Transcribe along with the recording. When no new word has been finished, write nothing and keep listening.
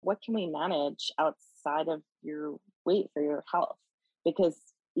what can we manage outside of your weight for your health? Because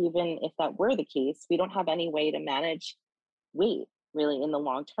even if that were the case, we don't have any way to manage weight really in the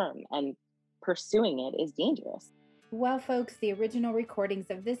long term, and pursuing it is dangerous. Well, folks, the original recordings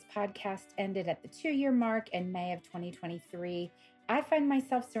of this podcast ended at the 2-year mark in May of 2023. I find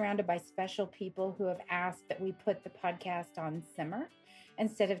myself surrounded by special people who have asked that we put the podcast on simmer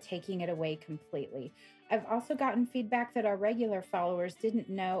instead of taking it away completely. I've also gotten feedback that our regular followers didn't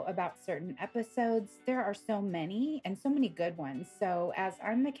know about certain episodes. There are so many and so many good ones. So as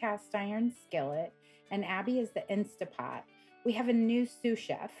I'm the cast iron skillet and Abby is the Instapot, we have a new sous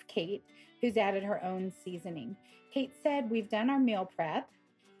chef, Kate, who's added her own seasoning. Kate said we've done our meal prep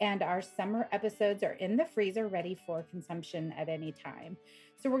and our summer episodes are in the freezer ready for consumption at any time.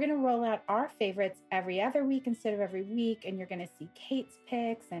 So we're going to roll out our favorites every other week instead of every week. And you're going to see Kate's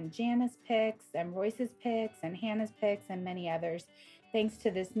picks and Jana's picks and Royce's picks and Hannah's picks and many others. Thanks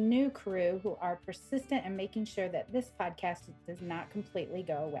to this new crew who are persistent in making sure that this podcast does not completely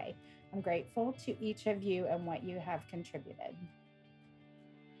go away. I'm grateful to each of you and what you have contributed.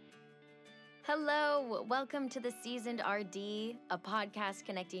 Hello, welcome to The Seasoned RD, a podcast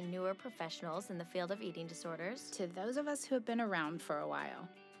connecting newer professionals in the field of eating disorders to those of us who have been around for a while.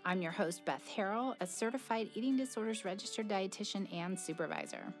 I'm your host, Beth Harrell, a certified eating disorders registered dietitian and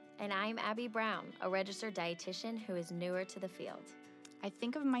supervisor. And I'm Abby Brown, a registered dietitian who is newer to the field. I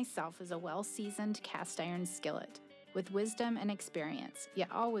think of myself as a well-seasoned cast iron skillet with wisdom and experience, yet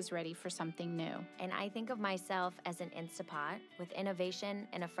always ready for something new. And I think of myself as an Instapot with innovation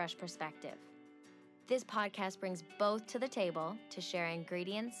and a fresh perspective. This podcast brings both to the table to share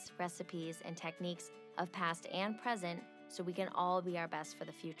ingredients, recipes, and techniques of past and present so we can all be our best for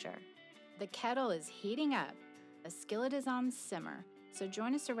the future. The kettle is heating up. The skillet is on simmer. So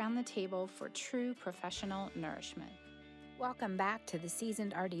join us around the table for true professional nourishment. Welcome back to the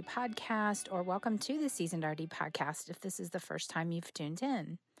Seasoned RD podcast, or welcome to the Seasoned RD podcast if this is the first time you've tuned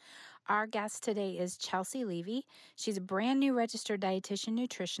in. Our guest today is Chelsea Levy. She's a brand new registered dietitian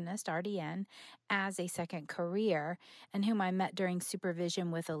nutritionist, RDN, as a second career, and whom I met during supervision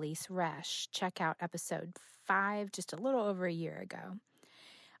with Elise Resch. Check out episode 5 just a little over a year ago.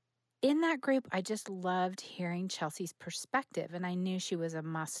 In that group, I just loved hearing Chelsea's perspective, and I knew she was a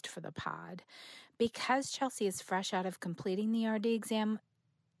must for the pod. Because Chelsea is fresh out of completing the RD exam,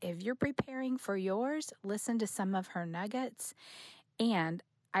 if you're preparing for yours, listen to some of her nuggets. And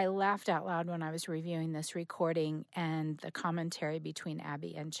I laughed out loud when I was reviewing this recording and the commentary between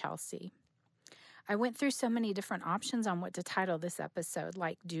Abby and Chelsea. I went through so many different options on what to title this episode,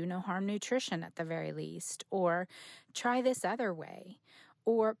 like Do No Harm Nutrition at the very least, or Try This Other Way,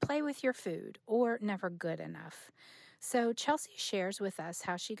 or Play With Your Food, or Never Good Enough. So Chelsea shares with us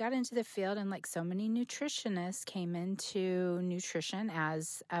how she got into the field and, like so many nutritionists, came into nutrition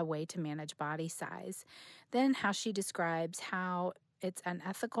as a way to manage body size. Then how she describes how it's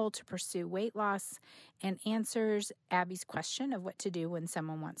unethical to pursue weight loss, and answers Abby's question of what to do when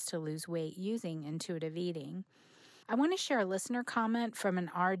someone wants to lose weight using intuitive eating. I want to share a listener comment from an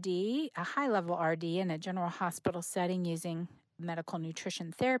RD, a high-level RD in a general hospital setting using medical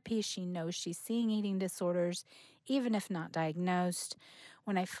nutrition therapy. She knows she's seeing eating disorders, even if not diagnosed.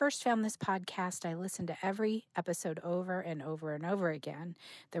 When I first found this podcast, I listened to every episode over and over and over again.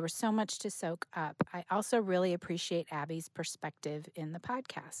 There was so much to soak up. I also really appreciate Abby's perspective in the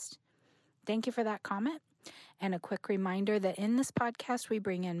podcast. Thank you for that comment. And a quick reminder that in this podcast, we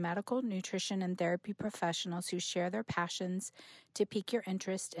bring in medical, nutrition, and therapy professionals who share their passions to pique your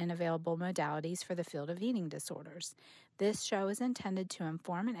interest in available modalities for the field of eating disorders. This show is intended to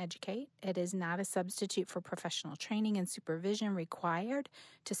inform and educate. It is not a substitute for professional training and supervision required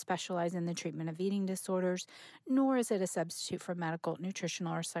to specialize in the treatment of eating disorders, nor is it a substitute for medical,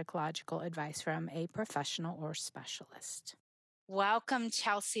 nutritional, or psychological advice from a professional or specialist. Welcome,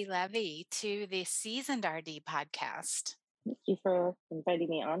 Chelsea Levy, to the Seasoned RD podcast. Thank you for inviting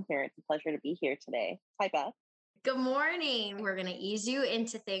me on here. It's a pleasure to be here today. Hi, Beth. Good morning. We're going to ease you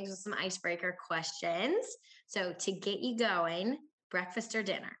into things with some icebreaker questions. So to get you going, breakfast or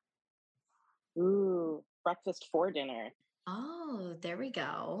dinner? Ooh, breakfast for dinner. Oh, there we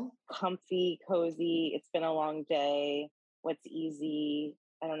go. Comfy, cozy. It's been a long day. What's easy?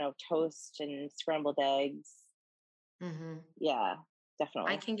 I don't know, toast and scrambled eggs. Mm-hmm. Yeah,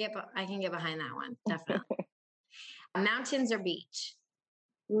 definitely. I can get behind that one. Definitely. Mountains or beach?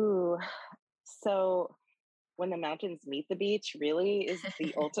 Ooh, so when the mountains meet the beach really is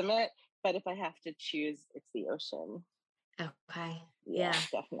the ultimate. But if I have to choose, it's the ocean. Okay. Yeah,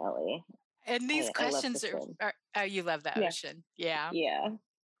 definitely. And these questions are you love the ocean. Yeah. Yeah.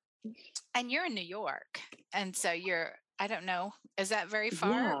 And you're in New York. And so you're I don't know. Is that very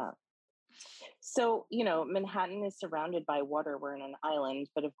far? Yeah. So, Manhattan is surrounded by water. We're in an island,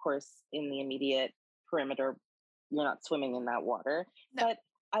 but of course, in the immediate perimeter, you're not swimming in that water. No. But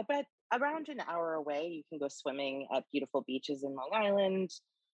I bet around an hour away, you can go swimming at beautiful beaches in Long Island.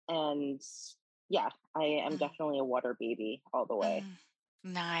 And yeah, I am Mm, definitely a water baby all the way. mm.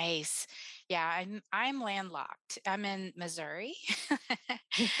 Nice. Yeah, I'm landlocked. I'm in Missouri.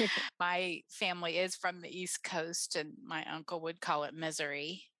 My family is from the East Coast, and my uncle would call it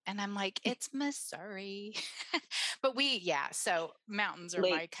Missouri. And I'm like, it's Missouri. But yeah, so mountains are my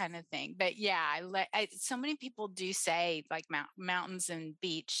Lakes. kind of thing. But yeah, so many people do say like mountains and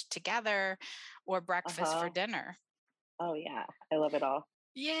beach together or Uh breakfast for huh. dinner. Oh, yeah. I love it all.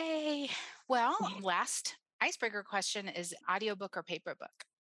 Yay. Well, last icebreaker question is audiobook or paper book?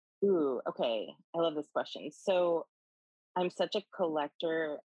 Ooh, okay. I love this question. So I'm such a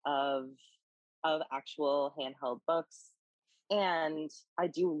collector of actual handheld books. And I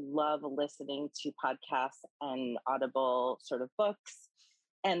do love listening to podcasts and Audible sort of books.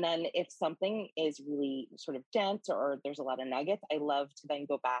 And then if something is really sort of dense or there's a lot of nuggets, I love to then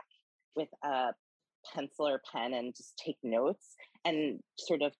go back with a pencil or pen and just take notes and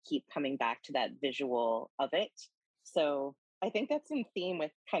sort of keep coming back to that visual of it. So I think that's in theme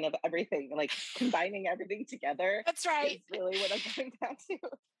with kind of everything, like combining everything together That's right. is really what I'm going down to.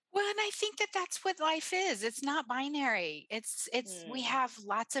 Well, and I think that that's what life is. It's not binary. We Hmm. have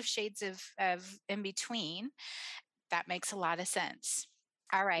lots of shades of in between. That makes a lot of sense.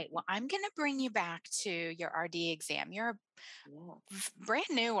 All right. Well, I'm going to bring you back to your RD exam. You're a Yeah. brand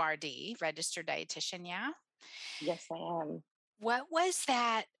new RD, registered dietitian. Yeah. Yes, I am. What was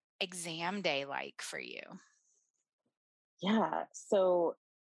that exam day like for you? Yeah. So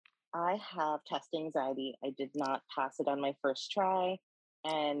I have test anxiety. I did not pass it on my first try.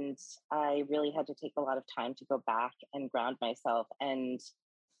 And I really had to take a lot of time to go back and ground myself. And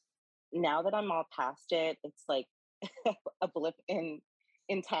now that I'm all past it, it's like a blip in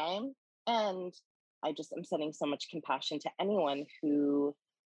time. And I'm sending so much compassion to anyone who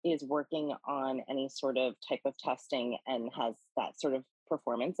is working on any sort of type of testing and has that sort of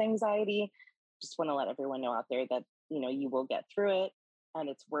performance anxiety. Just want to let everyone know out there that, you will get through it and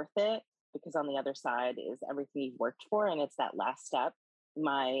it's worth it, because on the other side is everything you've worked for and it's that last step.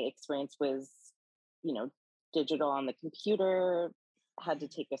 My experience was, you know, digital on the computer, had to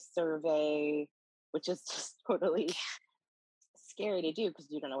take a survey, which is just totally scary to do because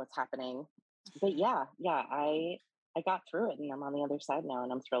you don't know what's happening. But Mhm. I got through it and I'm on the other side now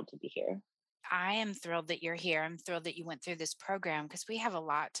and I'm thrilled to be here. I am thrilled that you're here. I'm thrilled that you went through this program because we have a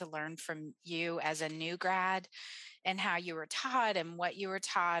lot to learn from you as a new grad and how you were taught and what you were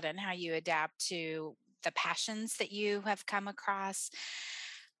taught and how you adapt to the passions that you have come across.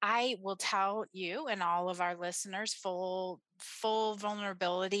 I will tell you and all of our listeners full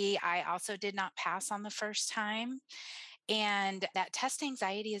vulnerability. I also did not pass on the first time, and that test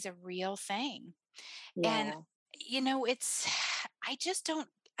anxiety is a real thing. And, Yeah. it's, I just don't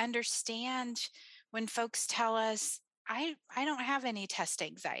understand when folks tell us, I don't have any test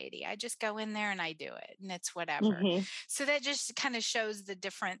anxiety. I just go in there and I do it and it's whatever. Hmm. So that just kind of shows the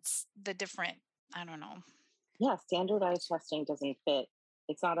different, I don't know. Yeah. Standardized testing doesn't fit.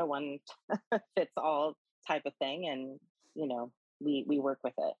 It's not a one fits all type of thing. And, we work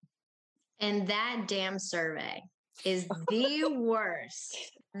with it. And that damn survey is the worst,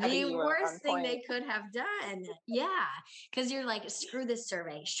 Abby, the you are on worst thing point. they could have done. Yeah. Because you're like, screw this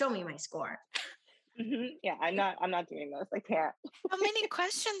survey. Show me my score. Yeah, I'm not doing this. I can't. How many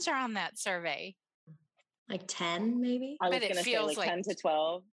questions are on that survey? Like 10, maybe? I But was it gonna say feels like like, 10 to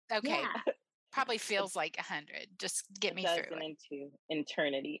 12. okay, Yeah. probably It, feels like 100. Just get it me does through an it. into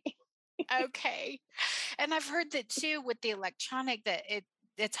eternity. Okay. And I've heard that too with the electronic that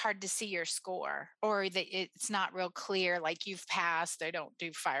it's hard to see your score or that it's not real clear, like you've passed. They don't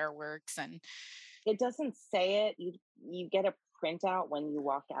do fireworks and It doesn't say it. You get a printout when you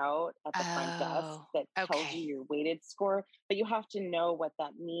walk out at the front desk oh, that tells you okay. your weighted score, but you have to know what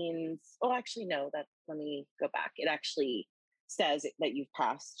that means. Oh, actually, no. That let me go back. It actually says that you've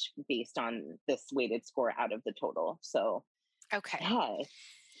passed based on this weighted score out of the total. So Okay. yeah,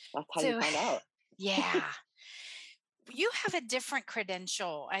 that's how you So find out. yeah. You have a different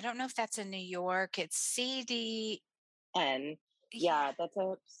credential. I don't know if that's in New York. It's CD. And Yeah. yeah, that's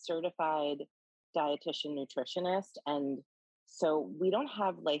a certified dietitian nutritionist. And so we don't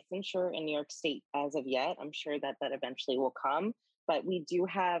have licensure in New York State as of yet. I'm sure that eventually will come, but we do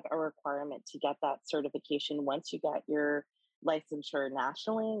have a requirement to get that certification. Once you get your licensure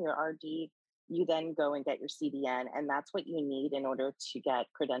nationally, your RD you then go and get your CDN, and that's what you need in order to get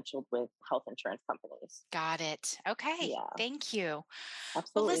credentialed with health insurance companies. Got it. Okay. Yeah, Thank you. Well,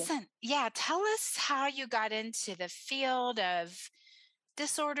 absolutely. listen, yeah, tell us how you got into the field of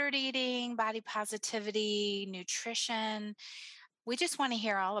disordered eating, body positivity, nutrition. We just want to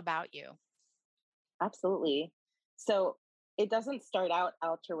hear all about you. Absolutely. So it doesn't start out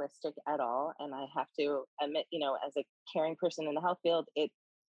altruistic at all. And I have to admit, as a caring person in the health field, it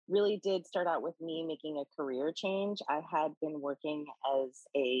really did start out with me making a career change. I had been working as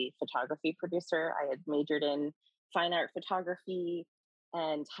a photography producer. I had majored in fine art photography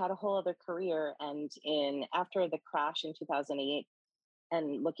and had a whole other career. And in after the crash in 2008,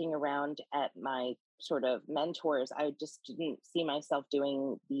 and looking around at my sort of mentors, I just didn't see myself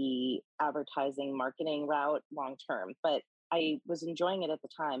doing the advertising marketing route long term. But I was enjoying it at the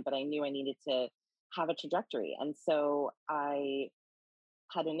time, but I knew I needed to have a trajectory. And so I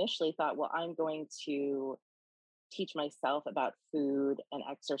had initially thought, well, I'm going to teach myself about food and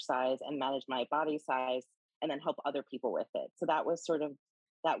exercise and manage my body size and then help other people with it. So that was sort of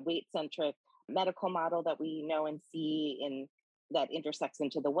that weight centric medical model that we know and see in that intersects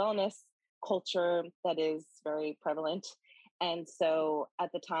into the wellness culture that is very prevalent. And so at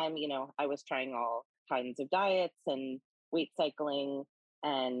the time, I was trying all kinds of diets and weight cycling.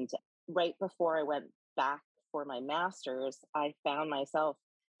 And right before I went back for my master's, I found myself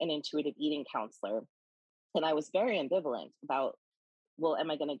an intuitive eating counselor. And I was very ambivalent about, well,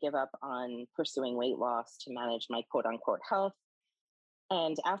 am I going to give up on pursuing weight loss to manage my quote unquote health?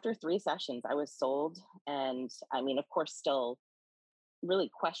 And after 3 sessions, I was sold. And I mean, of course, still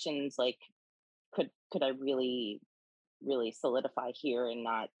really questions like, could I really solidify here and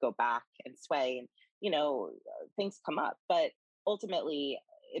not go back and sway? And, things come up. But ultimately,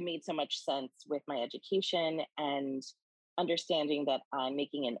 it made so much sense with my education and understanding that I'm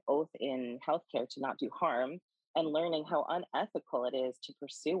making an oath in healthcare to not do harm and learning how unethical it is to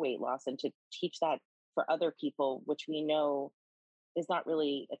pursue weight loss and to teach that for other people, which we know is not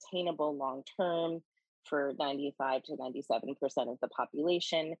really attainable long term for 95 to 97% of the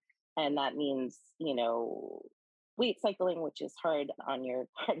population. And that means, weight cycling, which is hard on your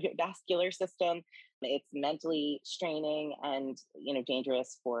cardiovascular system. It's mentally straining and,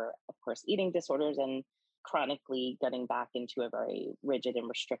 dangerous for, of course, eating disorders and chronically getting back into a very rigid and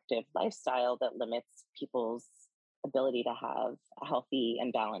restrictive lifestyle that limits people's ability to have a healthy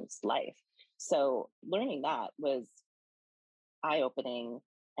and balanced life. So learning that was eye-opening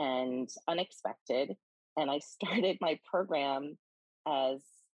and unexpected. And I started my program as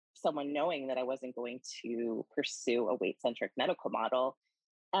someone knowing that I wasn't going to pursue a weight-centric medical model.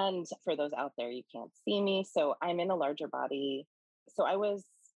 And for those out there, you can't see me. So I'm in a larger body. So I was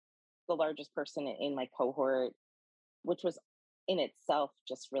the largest person in my cohort, which was in itself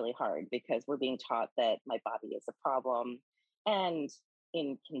just really hard because we're being taught that my body is a problem. And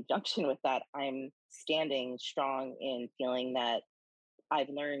in conjunction with that, I'm standing strong in feeling that I've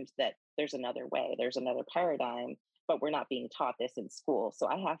learned that there's another way, there's another paradigm, but we're not being taught this in school. So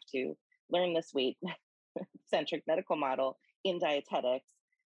I have to learn this weight centric medical model in dietetics,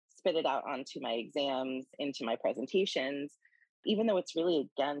 spit it out onto my exams, into my presentations, even though it's really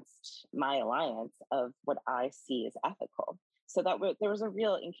against my alliance of what I see as ethical. So there was a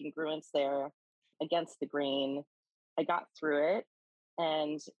real incongruence there against the grain. I got through it.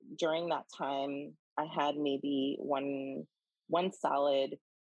 And during that time, I had maybe one solid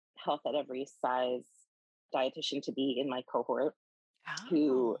health at every size dietitian to be in my cohort,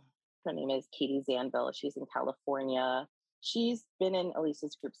 who her name is Katie Zanville. She's in California. She's been in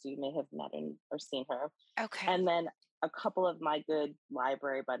Elisa's group, so you may have met or seen her. Okay. And then a couple of my good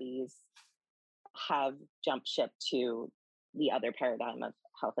library buddies have jumped ship to the other paradigm of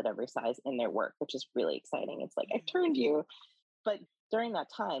health at every size in their work, which is really exciting. It's like, I turned you. But during that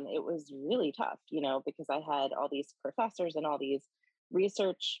time, it was really tough, because I had all these professors and all these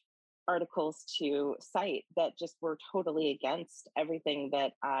research articles to cite that just were totally against everything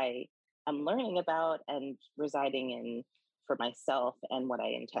that I am learning about and residing in for myself and what I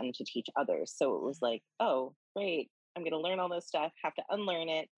intend to teach others. So it was like, oh, great. I'm going to learn all this stuff, have to unlearn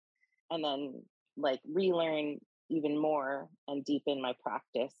it, and then relearn even more and deepen my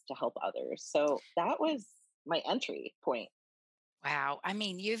practice to help others. So that was my entry point. Wow. I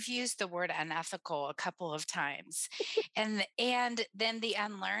mean, you've used the word unethical a couple of times. And then the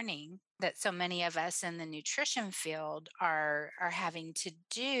unlearning that so many of us in the nutrition field are having to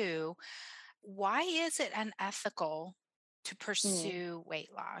do. Why is it unethical to pursue weight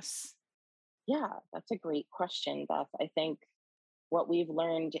loss? Yeah, that's a great question, Beth. I think what we've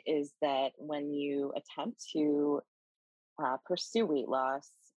learned is that when you attempt to pursue weight loss,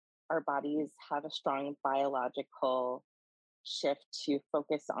 our bodies have a strong biological shift to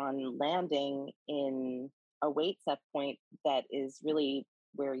focus on landing in a weight set point that is really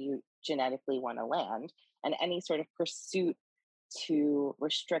where you genetically want to land. And any sort of pursuit to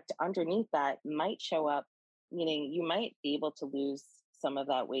restrict underneath that might show up, meaning you might be able to lose some of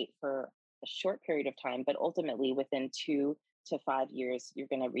that weight for a short period of time, but ultimately within 2 to 5 years, you're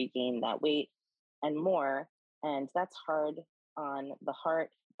going to regain that weight and more. And that's hard on the heart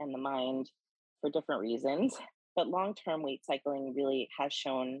and the mind for different reasons. But long-term weight cycling really has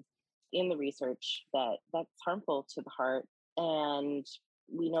shown in the research that that's harmful to the heart. And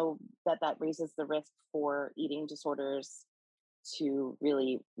we know that that raises the risk for eating disorders to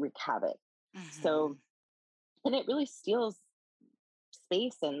really wreak havoc. So, and it really steals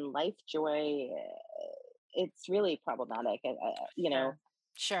space and life joy. It's really problematic.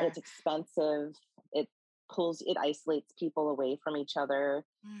 Sure. It's expensive. It isolates people away from each other.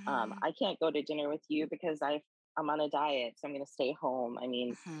 I can't go to dinner with you because I'm on a diet, so I'm going to stay home. I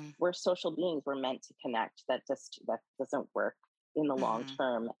mean, we're social beings. We're meant to connect. That doesn't work in the long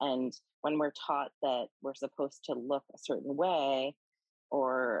term. And when we're taught that we're supposed to look a certain way,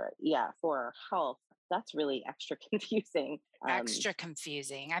 for our health, that's really extra confusing. Extra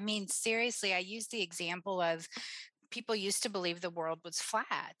confusing. I mean, seriously, I use the example of people used to believe the world was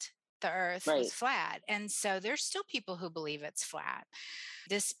flat. The earth was flat. And so there's still people who believe it's flat,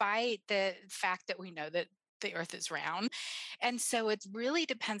 despite the fact that we know that the earth is round. And so it really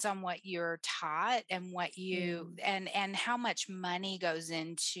depends on what you're taught and what you and how much money goes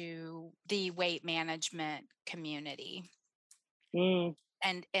into the weight management community. And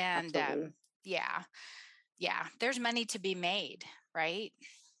there's money to be made, right?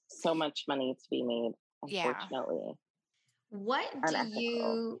 So much money to be made, unfortunately. What do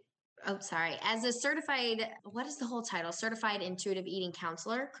you as a certified, what is the whole title? Certified intuitive eating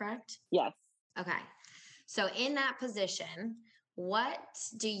counselor, correct? Yes. Okay. So in that position, what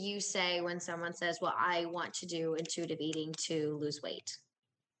do you say when someone says, well, I want to do intuitive eating to lose weight?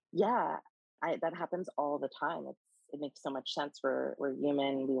 Yeah, that happens all the time. It makes so much sense. We're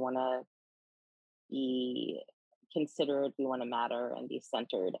human. We want to be considered. We want to matter and be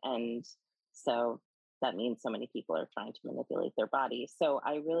centered. And so that means so many people are trying to manipulate their body. So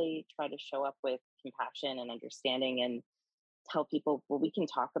I really try to show up with compassion and understanding and tell people, well, we can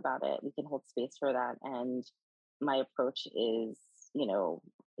talk about it. We can hold space for that. And my approach is,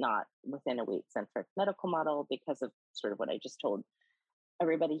 not within a weight centric medical model because of sort of what I just told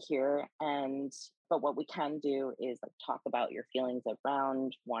everybody here. But what we can do is like talk about your feelings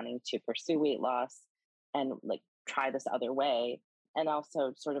around wanting to pursue weight loss and like try this other way. And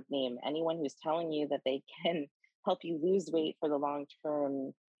also sort of name anyone who's telling you that they can help you lose weight for the long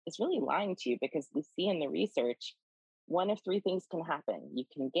term is really lying to you, because we see in the research, one of three things can happen. You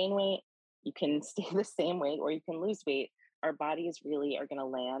can gain weight, you can stay the same weight, or you can lose weight. Our bodies really are going to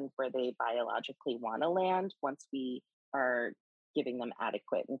land where they biologically want to land once we are giving them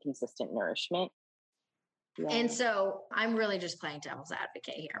adequate and consistent nourishment. Yeah. And so I'm really just playing devil's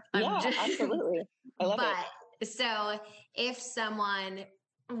advocate here. Absolutely. I love it. So if someone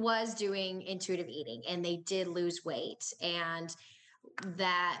was doing intuitive eating and they did lose weight, and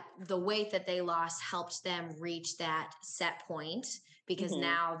that the weight that they lost helped them reach that set point because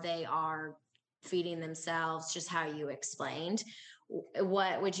now they are feeding themselves just how you explained,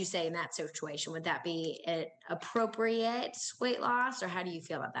 what would you say in that situation? Would that be an appropriate weight loss, or how do you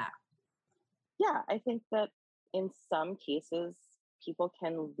feel about that? Yeah, I think that in some cases, people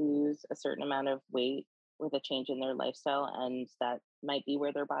can lose a certain amount of weight with a change in their lifestyle, and that might be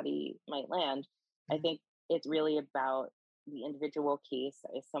where their body might land. I think it's really about the individual case.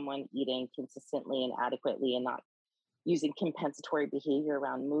 Is someone eating consistently and adequately and not using compensatory behavior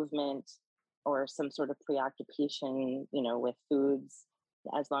around movement or some sort of preoccupation, with foods?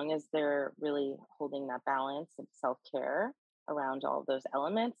 As long as they're really holding that balance of self-care around all of those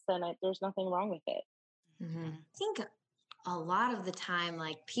elements, then there's nothing wrong with it. I think a lot of the time,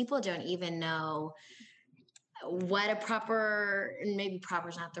 like, people don't even know what a proper, maybe proper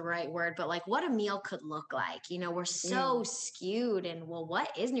is not the right word, but like what a meal could look like. We're so skewed and, well, what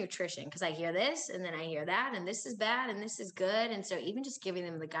is nutrition? Because I hear this and then I hear that, and this is bad and this is good. And so even just giving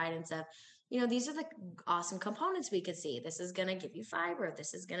them the guidance of, these are the awesome components we could see. This is going to give you fiber.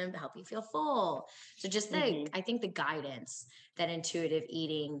 This is going to help you feel full. So just I think the guidance that intuitive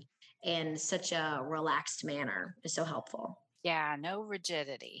eating in such a relaxed manner is so helpful. Yeah, no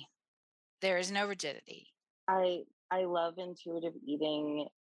rigidity. There is no rigidity. I love intuitive eating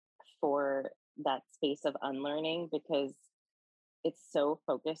for that space of unlearning, because it's so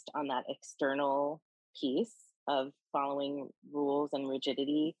focused on that external piece of following rules and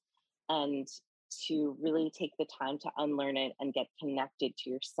rigidity. and to really take the time to unlearn it and get connected to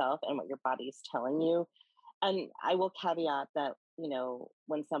yourself and what your body is telling you. And I will caveat that,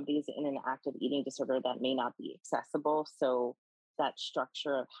 when somebody's in an active eating disorder, that may not be accessible. So that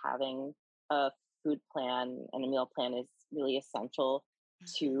structure of having a food plan and a meal plan is really essential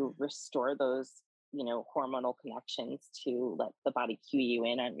to restore those, hormonal connections to let the body cue you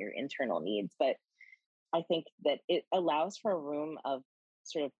in on your internal needs. But I think that it allows for a room of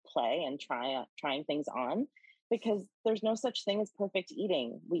sort of play and trying things on, because there's no such thing as perfect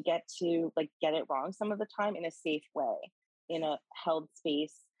eating. We get to get it wrong some of the time in a safe way, in a held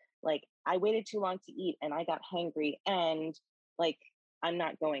space. Like, I waited too long to eat and I got hangry, and I'm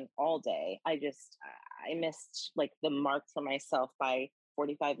not going all day. I missed the mark for myself by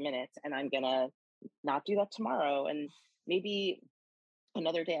 45 minutes, and I'm gonna not do that tomorrow. And maybe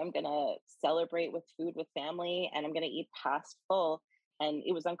another day I'm gonna celebrate with food with family, and I'm gonna eat past full. And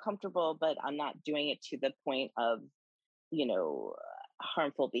it was uncomfortable, but I'm not doing it to the point of,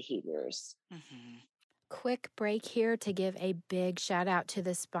 harmful behaviors. Mm-hmm. Quick break here to give a big shout out to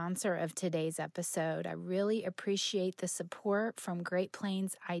the sponsor of today's episode. I really appreciate the support from Great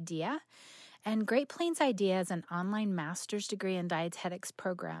Plains Idea. And Great Plains Idea is an online master's degree in dietetics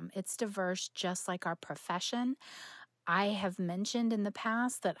program. It's diverse, just like our profession. I have mentioned in the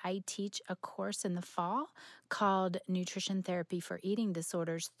past that I teach a course in the fall called Nutrition Therapy for Eating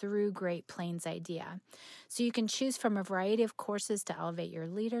Disorders through Great Plains Idea. So you can choose from a variety of courses to elevate your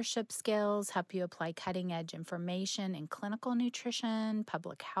leadership skills, help you apply cutting-edge information in clinical nutrition,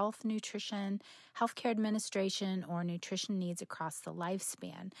 public health nutrition, healthcare administration, or nutrition needs across the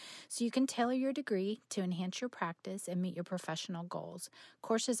lifespan. So you can tailor your degree to enhance your practice and meet your professional goals.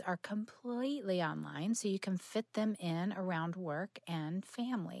 Courses are completely online, so you can fit them in around work and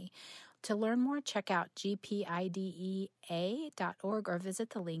family. To learn more, check out gpidea.org or visit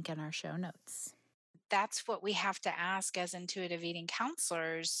the link in our show notes. That's what we have to ask as intuitive eating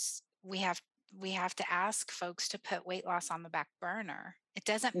counselors. We have to ask folks to put weight loss on the back burner. It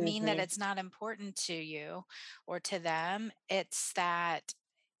doesn't mean that it's not important to you or to them. It's that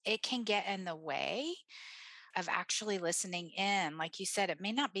it can get in the way of actually listening in. Like you said, it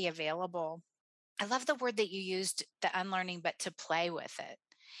may not be available. I love the word that you used, the unlearning, but to play with it.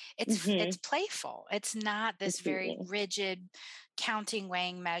 It's playful. It's not this very rigid counting,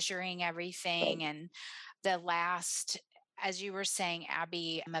 weighing, measuring everything. Right. And the last, as you were saying,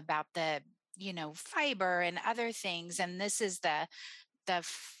 Abby, about the, fiber and other things. And this is the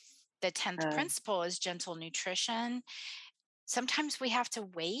 10th principle is gentle nutrition. Sometimes we have to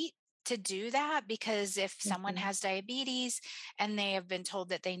wait to do that, because if someone has diabetes and they have been told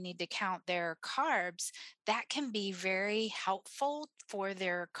that they need to count their carbs, that can be very helpful for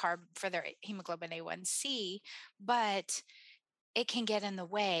their hemoglobin A1C, but it can get in the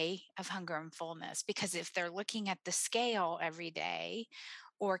way of hunger and fullness, because if they're looking at the scale every day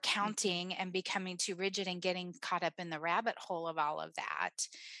or counting and becoming too rigid and getting caught up in the rabbit hole of all of that,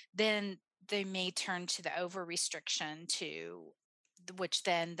 then they may turn to the over restriction, to which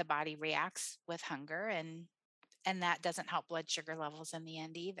then the body reacts with hunger, and that doesn't help blood sugar levels in the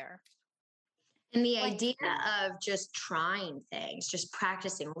end either. And the idea of just trying things, just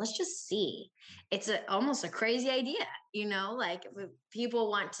practicing, let's just see. It's almost a crazy idea,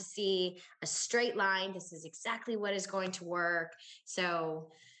 people want to see a straight line. This is exactly what is going to work. So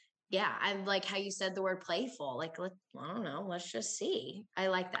yeah, I like how you said the word playful. I don't know, let's just see. I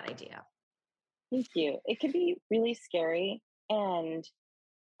like that idea. Thank you. It can be really scary. And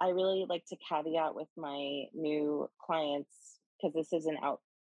I really like to caveat with my new clients, because this is an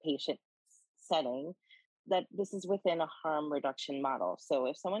outpatient setting, that this is within a harm reduction model. So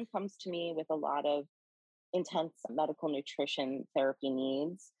if someone comes to me with a lot of intense medical nutrition therapy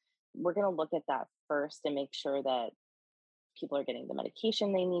needs, we're going to look at that first and make sure that people are getting the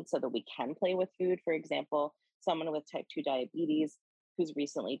medication they need so that we can play with food. For example, someone with type 2 diabetes who's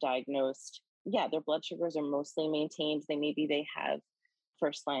recently diagnosed, their blood sugars are mostly maintained. They have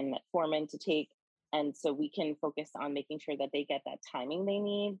first line metformin to take. And so we can focus on making sure that they get that timing they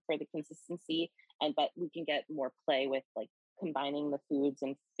need for the consistency. But we can get more play with combining the foods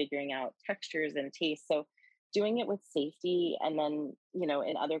and figuring out textures and taste. So doing it with safety. And then,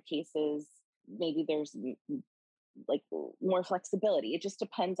 in other cases, maybe there's more flexibility. It just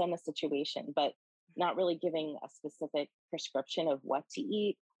depends on the situation, but not really giving a specific prescription of what to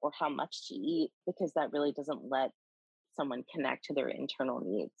eat or how much to eat, because that really doesn't let someone connect to their internal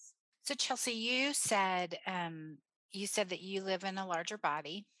needs. So Chelsea, you said that you live in a larger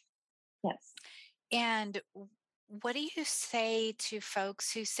body. Yes. And what do you say to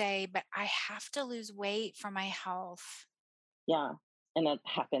folks who say, but I have to lose weight for my health? Yeah. And that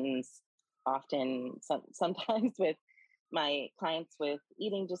happens often, sometimes with my clients with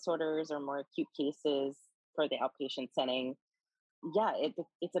eating disorders or more acute cases for the outpatient setting. Yeah,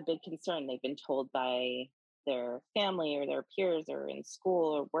 it's a big concern. They've been told by their family or their peers or in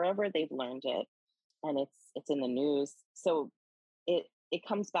school or wherever they've learned it, and it's in the news. So it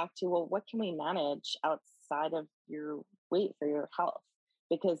comes back to, well, what can we manage outside of your weight for your health?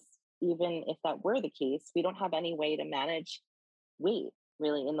 Because even if that were the case, we don't have any way to manage weight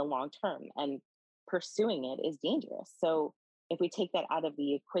really in the long term, and pursuing it is dangerous. So if we take that out of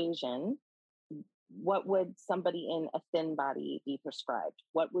the equation, what would somebody in a thin body be prescribed?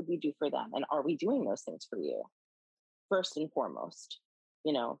 What would we do for them? And are we doing those things for you? First and foremost,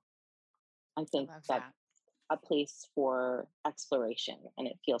 you know, I I think love that's that. a place for exploration and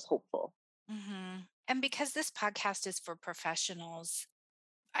it feels hopeful. And because this podcast is for professionals,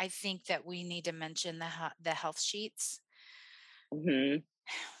 I think that we need to mention the health sheets Hmm.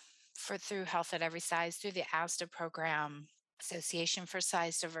 for through Health at Every Size, through the ASDA program, Association for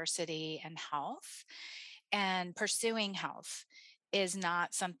Size Diversity and Health. And pursuing health is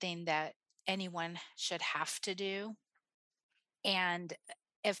not something that anyone should have to do. And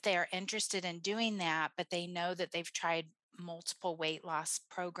if they're interested in doing that, but they know that they've tried multiple weight loss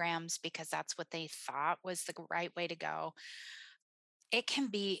programs because that's what they thought was the right way to go, it can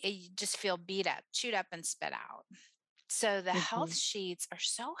be, you just feel beat up, chewed up, and spit out. So the health Hmm. sheets are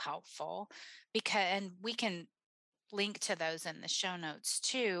so helpful because, and we can link to those in the show notes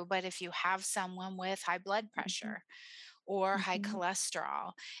too. But if you have someone with high blood Hmm. pressure or high Hmm.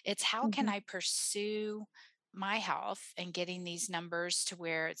 cholesterol, it's how can Hmm. I pursue my health and getting these numbers to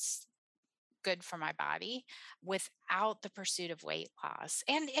where it's good for my body without the pursuit of weight loss.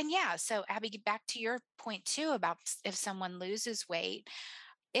 And yeah, so Abby, back to your point too about if someone loses weight,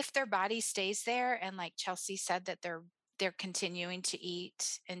 if their body stays there and like Chelsea said that they're continuing to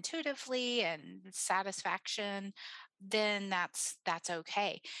eat intuitively and satisfaction, then that's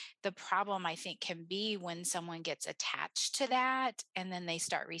okay. The problem I think can be when someone gets attached to that and then they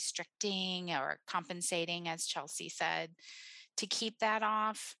start restricting or compensating, as Chelsea said, to keep that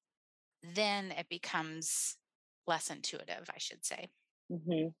off, then it becomes less intuitive, I should say.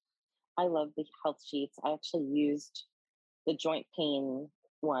 Hmm. I love the health sheets. I actually used the joint pain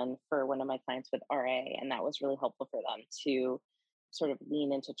one for one of my clients with RA, and that was really helpful for them to sort of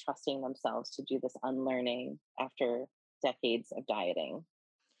lean into trusting themselves to do this unlearning after decades of dieting.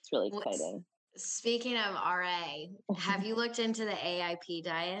 It's really What's exciting. Speaking of RA, have you looked into the AIP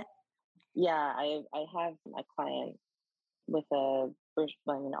diet? Yeah, I have a client with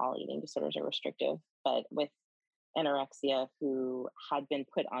I mean, all eating disorders are restrictive, but with anorexia who had been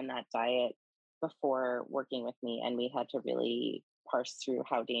put on that diet before working with me. And we had to really parse through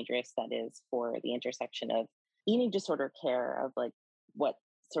how dangerous that is for the intersection of eating disorder care, of like what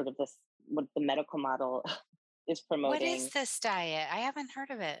sort of this, what the medical model is What is promoting. this diet? I haven't heard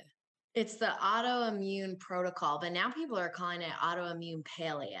of it. It's the autoimmune protocol, but now people are calling it autoimmune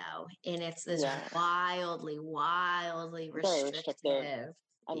paleo. And it's this Yeah, wildly very restrictive. restrictive.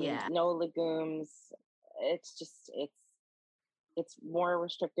 I mean, Yeah. no legumes. It's just, it's more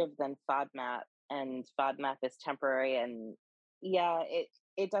restrictive than FODMAP, and FODMAP is temporary. And yeah,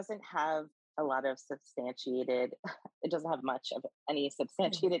 it doesn't have a lot of substantiated. It doesn't have much of any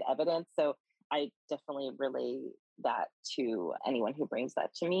substantiated evidence. So I definitely relay that to anyone who brings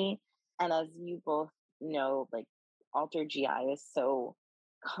that to me. And as you both know, like, altered GI is so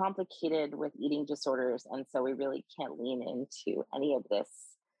complicated with eating disorders, and so we really can't lean into any of this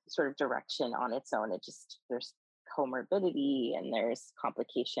sort of direction on its own. It just, there's comorbidity and there's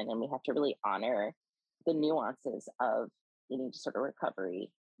complication, and we have to really honor the nuances of eating disorder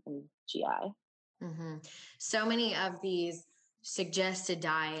recovery and GI. Mm-hmm. So many of these suggested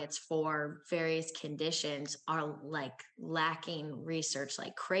diets for various conditions are like lacking research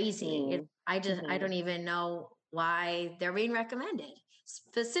like crazy. Mm. I Hmm. don't even know why they're being recommended.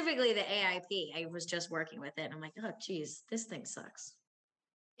 Specifically the AIP. I was just working with it. And I'm like, oh geez, this thing sucks.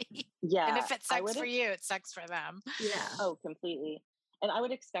 And Yeah, if it I sucks would. for you, it sucks for them. Yeah. Oh, completely. And I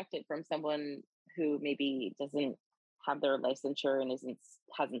would expect it from someone who maybe doesn't have their licensure and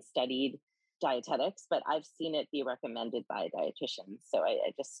hasn't studied dietetics, but I've seen it be recommended by dietitians. So I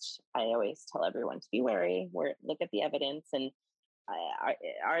always tell everyone to be wary, look at the evidence, and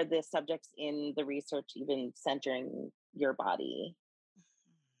are the subjects in the research even centering your body?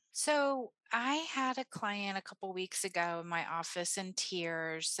 So I had a client a couple weeks ago in my office in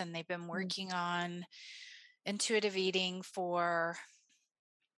tears, and they've been Mm. working on intuitive eating for,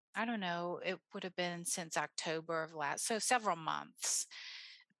 I don't know, it would have been since October of last, so several months.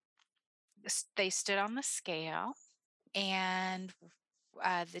 They stood on the scale and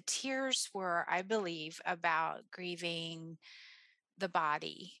the tears were, I believe, about grieving the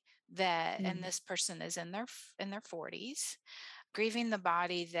body that, and Mm. this person is in their 40s, grieving the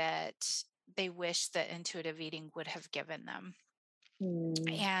body that they wish that intuitive eating would have given them. Mm.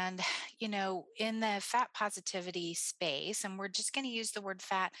 And, in the fat positivity space, and we're just going to use the word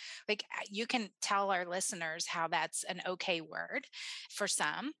fat, like you can tell our listeners how that's an okay word for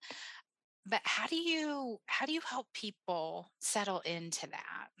some, but how do you help people settle into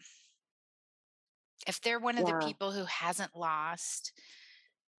that? If they're one of the Yeah. people who hasn't lost.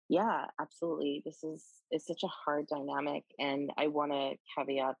 Yeah, absolutely. This is such a hard dynamic. And I want to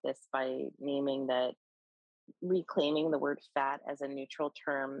caveat this by naming that reclaiming the word fat as a neutral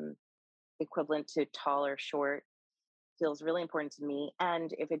term equivalent to tall or short feels really important to me.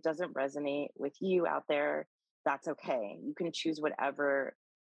 And if it doesn't resonate with you out there, that's okay. You can choose whatever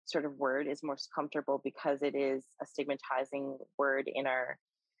sort of word is most comfortable because it is a stigmatizing word in our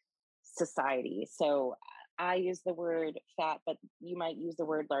society. So I use the word fat, but you might use the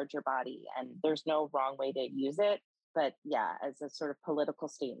word larger body, and there's no wrong way to use it. But yeah, as a sort of political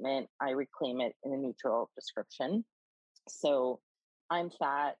statement, I reclaim it in a neutral description. So I'm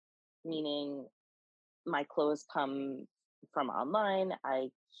fat, meaning my clothes come from online.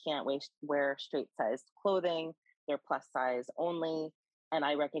 I can't wear straight sized clothing. They're plus size only. And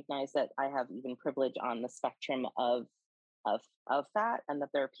I recognize that I have even privilege on the spectrum of of fat, and that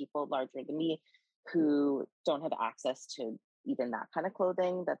there are people larger than me who don't have access to even that kind of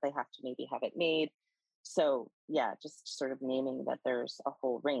clothing, that they have to maybe have it made. So yeah, just sort of naming that there's a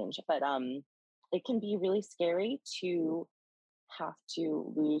whole range. But it can be really scary to have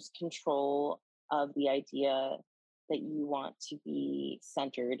to lose control of the idea that you want to be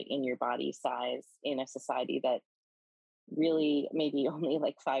centered in your body size in a society that really maybe only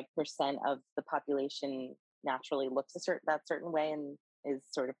like 5% of the population naturally looks that certain way and is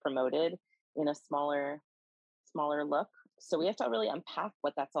sort of promoted in a smaller look. So we have to really unpack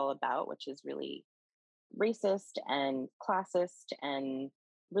what that's all about, which is really racist and classist and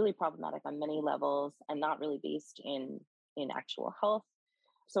really problematic on many levels and not really based in actual health.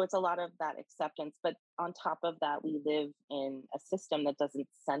 So it's a lot of that acceptance. But on top of that, we live in a system that doesn't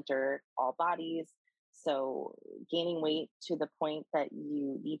center all bodies. So gaining weight to the point that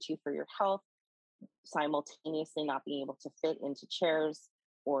you need to for your health, simultaneously not being able to fit into chairs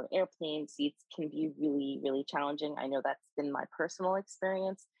or airplane seats can be really, really challenging. I know that's been my personal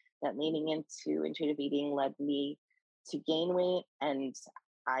experience, that leaning into intuitive eating led me to gain weight. And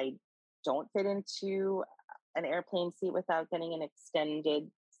I don't fit into an airplane seat without getting an extended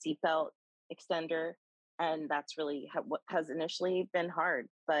seatbelt extender. And that's really what has initially been hard,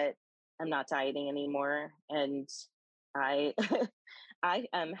 but I'm not dieting anymore. And I I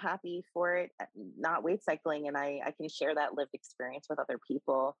am happy for it, not weight cycling, and I can share that lived experience with other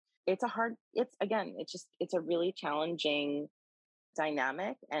people. It's again, it's a really challenging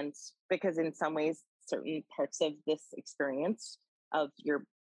dynamic, and because in some ways, certain parts of this experience of your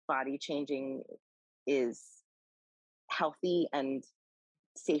body changing is healthy and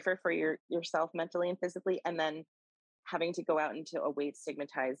safer for yourself mentally and physically, and then having to go out into a weight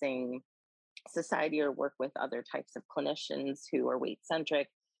stigmatizing society or work with other types of clinicians who are weight centric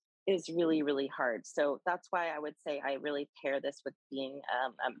is really, really hard. So that's why I would say I really pair this with being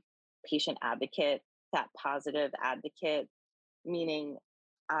a patient advocate, fat positive advocate, meaning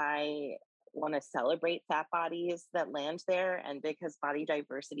I want to celebrate fat bodies that land there. And because body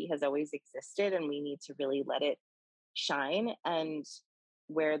diversity has always existed and we need to really let it shine. And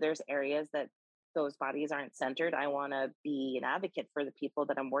where there's areas that those bodies aren't centered, I want to be an advocate for the people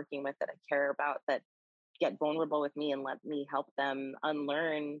that I'm working with, that I care about, that get vulnerable with me and let me help them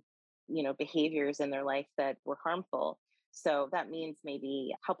unlearn, behaviors in their life that were harmful. So that means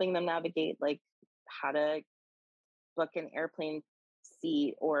maybe helping them navigate like how to book an airplane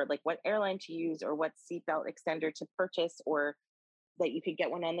seat, or like what airline to use, or what seatbelt extender to purchase, or that you could get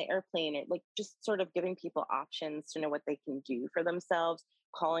one on the airplane, or like just sort of giving people options to know what they can do for themselves,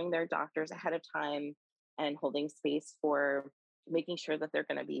 calling their doctors ahead of time, and holding space for making sure that they're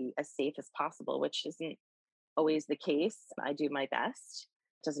going to be as safe as possible, which isn't always the case. I do my best.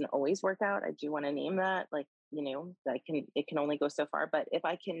 It doesn't always work out. I do want to name that, like, it can only go so far. But if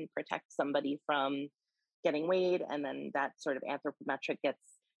I can protect somebody from getting weighed and then that sort of anthropometric gets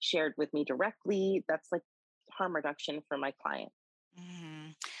shared with me directly, that's like harm reduction for my client.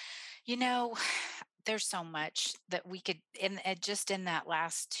 Mhm. You know, there's so much that we could, just in that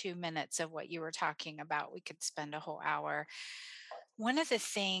last 2 minutes of what you were talking about, we could spend a whole hour. One of the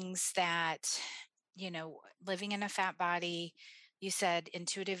things that, living in a fat body, you said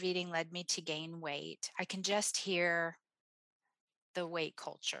intuitive eating led me to gain weight. I can just hear the weight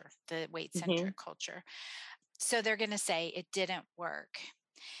culture, the weight Hmm. centric culture. So they're going to say it didn't work.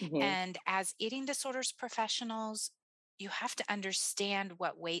 Hmm. And as eating disorders professionals, you have to understand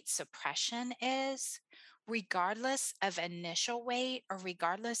what weight suppression is, regardless of initial weight or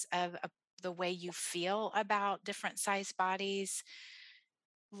regardless of the way you feel about different size bodies.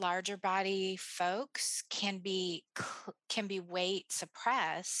 Larger body folks can be weight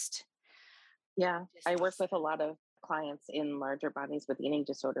suppressed. Yeah, Just I work also, with a lot of clients in larger bodies with eating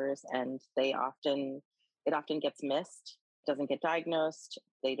disorders, and it often gets missed, doesn't get diagnosed.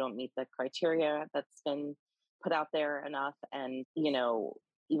 They don't meet the criteria that's been put out there enough. And,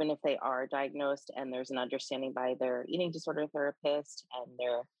 even if they are diagnosed and there's an understanding by their eating disorder therapist and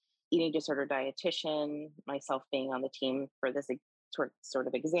their eating disorder dietitian, myself being on the team for this sort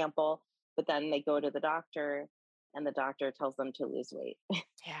of example, but then they go to the doctor and the doctor tells them to lose weight.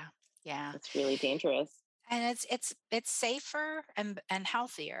 yeah, yeah. It's really dangerous. And it's safer and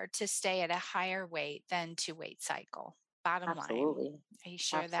healthier to stay at a higher weight than to weight cycle. Bottom line. Absolutely. I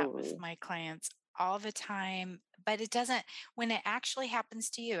share that with Absolutely. my clients all the time, but it doesn't when it actually happens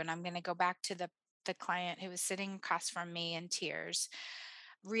to you. And I'm going to go back to the client who was sitting across from me in tears,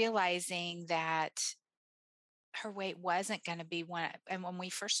 realizing that her weight wasn't going to be one. And when we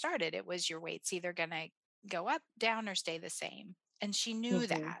first started, it was your weight's either going to go up, down, or stay the same. And she knew Hmm.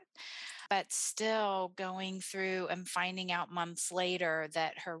 that, but still going through and finding out months later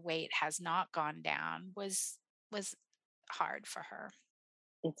that her weight has not gone down was hard for her.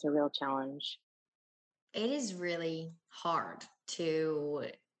 It's a real challenge. It is really hard to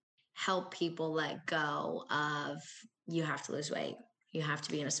help people let go of you have to lose weight, you have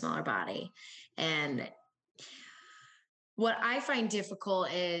to be in a smaller body. And what I find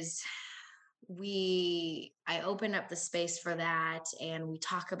difficult is I open up the space for that and we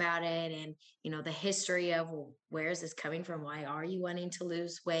talk about it, and the history of, well, where is this coming from, why are you wanting to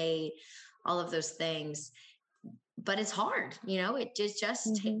lose weight, all of those things. But it's hard, it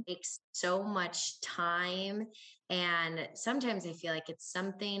just Hmm. takes so much time. And sometimes I feel like it's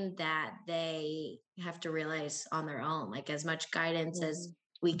something that they have to realize on their own, like as much guidance as Hmm.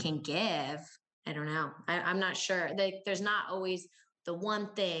 we can give. I don't know. I'm not sure. There's not always the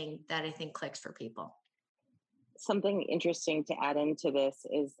one thing that I think clicks for people. Something interesting to add into this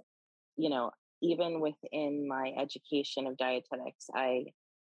is, you know, even within my education of dietetics, I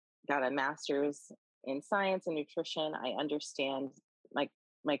got a master's in science and nutrition. I understand like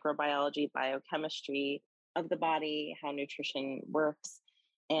microbiology, biochemistry of the body, how nutrition works.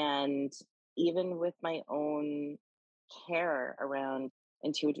 And even with my own care around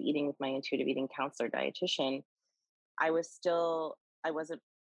intuitive eating with my intuitive eating counselor dietitian, I wasn't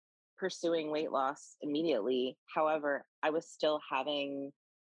pursuing weight loss immediately. However, I was still having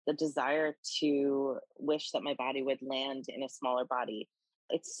the desire to wish that my body would land in a smaller body.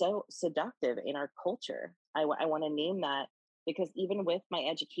 It's so seductive in our culture. I want to name that because even with my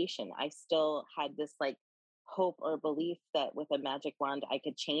education, I still had this like hope or belief that with a magic wand, I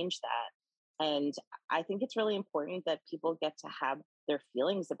could change that. And I think it's really important that people get to have their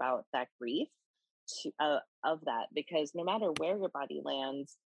feelings about that grief of that, because no matter where your body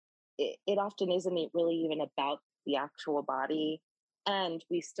lands, it often isn't really even about the actual body. And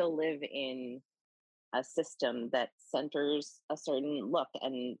we still live in a system that centers a certain look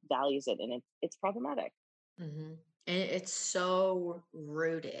and values it. And it's problematic. Mm-hmm. And it's so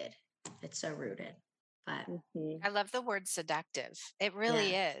rooted. It's so rooted. But Hmm. I love the word seductive. It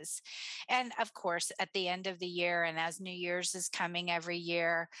really yeah. is. And of course, at the end of the year and as New Year's is coming every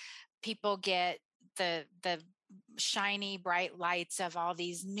year, people get the shiny bright lights of all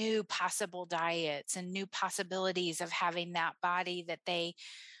these new possible diets and new possibilities of having that body that they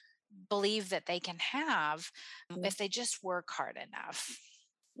believe that they can have if they just work hard enough.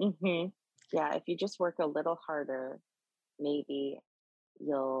 Hmm. Yeah, if you just work a little harder, maybe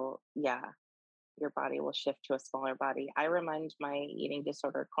yeah, your body will shift to a smaller body. I remind my eating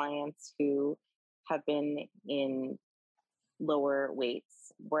disorder clients who have been in lower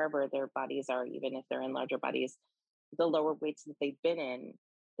weights, wherever their bodies are, even if they're in larger bodies, the lower weights that they've been in,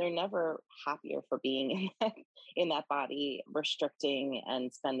 they're never happier for being in that body, restricting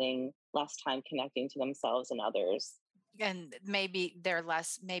and spending less time connecting to themselves and others. And maybe they're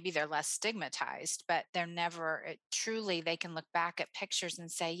less stigmatized, but they're never truly, they can look back at pictures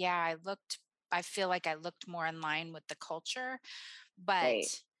and say, yeah, I feel like I looked more in line with the culture, Right.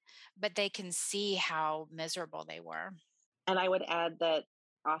 but they can see how miserable they were. And I would add that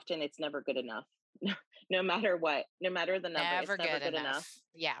often it's never good enough. No matter what, no matter the number, Never it's never good good enough. enough.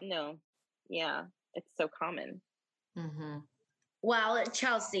 Yeah. No. Yeah. It's so common. Mm-hmm. Well,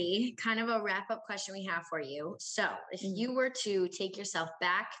 Chelsea, kind of a wrap-up question we have for you. So if you were to take yourself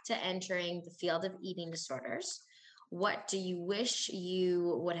back to entering the field of eating disorders, what do you wish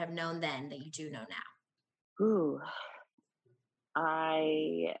you would have known then that you do know now? Ooh,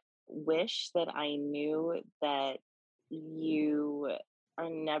 I wish that I knew that you are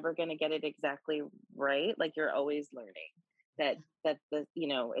never going to get it exactly right. Like you're always learning. That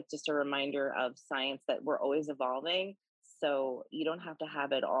it's just a reminder of science that we're always evolving. So you don't have to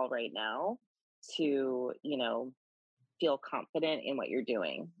have it all right now to, feel confident in what you're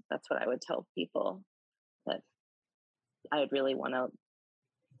doing. That's what I would tell people, that I would really want to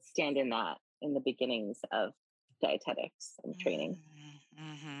stand in the beginnings of dietetics and training.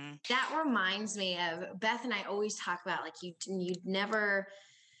 Mm-hmm. That reminds me of Beth and I always talk about, like, you'd never,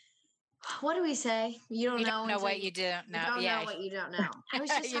 what do we say? You don't know what you don't know. You don't know what you don't know. I was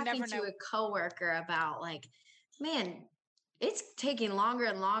just talking to a coworker about, like, man, it's taking longer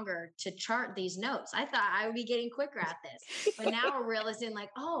and longer to chart these notes. I thought I would be getting quicker at this, but now we're realizing, like,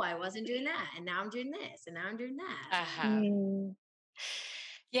 oh, I wasn't doing that, and now I'm doing this, and now I'm doing that.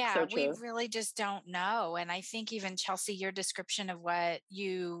 Yeah, So we true. really just don't know. And I think even Chelsea, your description of what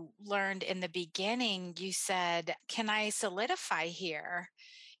you learned in the beginning, you said, can I solidify here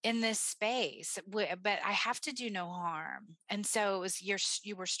in this space? But I have to do no harm. And so it was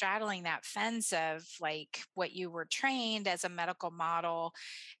you were straddling that fence of like what you were trained as a medical model,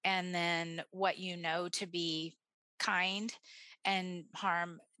 and then what you know to be kind and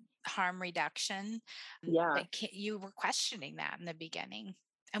harm reduction. Yeah. But you were questioning that in the beginning.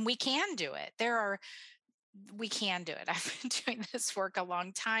 And we can do it. We can do it. I've been doing this work a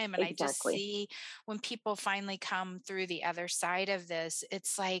long time. And Exactly. I just see when people finally come through the other side of this,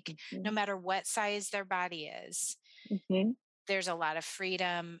 it's like, no matter what size their body is, there's a lot of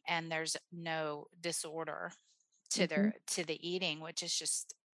freedom and there's no disorder to the eating, which is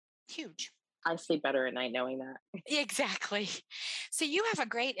just huge. I sleep better at night knowing that. Exactly. So you have a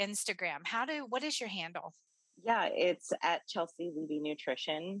great Instagram. What is your handle? Yeah, it's at Chelsea Levy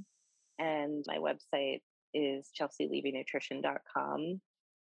Nutrition, and my website is chelsealevynutrition.com.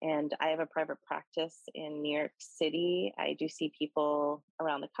 And I have a private practice in New York City. I do see people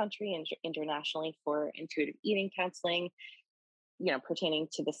around the country and internationally for intuitive eating counseling, pertaining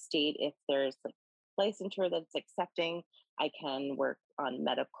to the state. If there's like licensure that's accepting, I can work on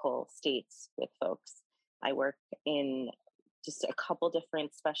medical states with folks. I work in just a couple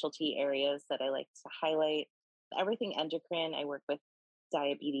different specialty areas that I like to highlight. Everything endocrine. I work with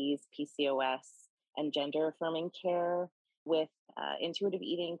diabetes, PCOS, and gender affirming care, with intuitive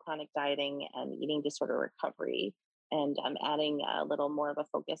eating, chronic dieting, and eating disorder recovery. And I'm adding a little more of a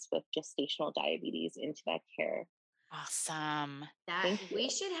focus with gestational diabetes into that care. Awesome. We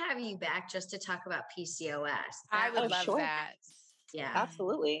should have you back just to talk about PCOS. I would love that. Yeah,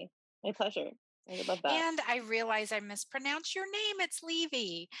 absolutely. My pleasure. I would love that. And I realize I mispronounced your name. It's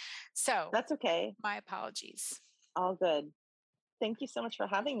Levy. So that's okay. My apologies. All good. Thank you so much for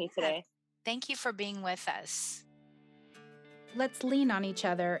having me today. Thank you for being with us. Let's lean on each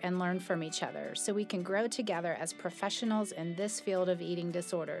other and learn from each other so we can grow together as professionals in this field of eating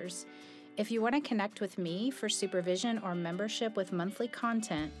disorders. If you want to connect with me for supervision or membership with monthly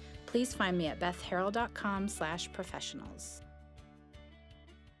content, please find me at bethharrell.com/professionals.